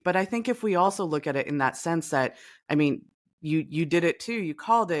But I think if we also look at it in that sense that, I mean, you did it too, you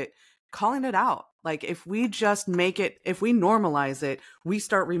called it, calling it out. Like if we just make it, if we normalize it, we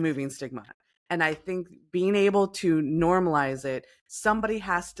start removing stigma. And I think being able to normalize it, somebody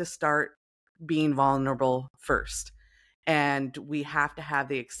has to start being vulnerable first. And we have to have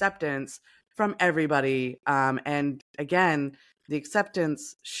the acceptance from everybody. And again, the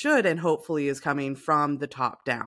acceptance should and hopefully is coming from the top down.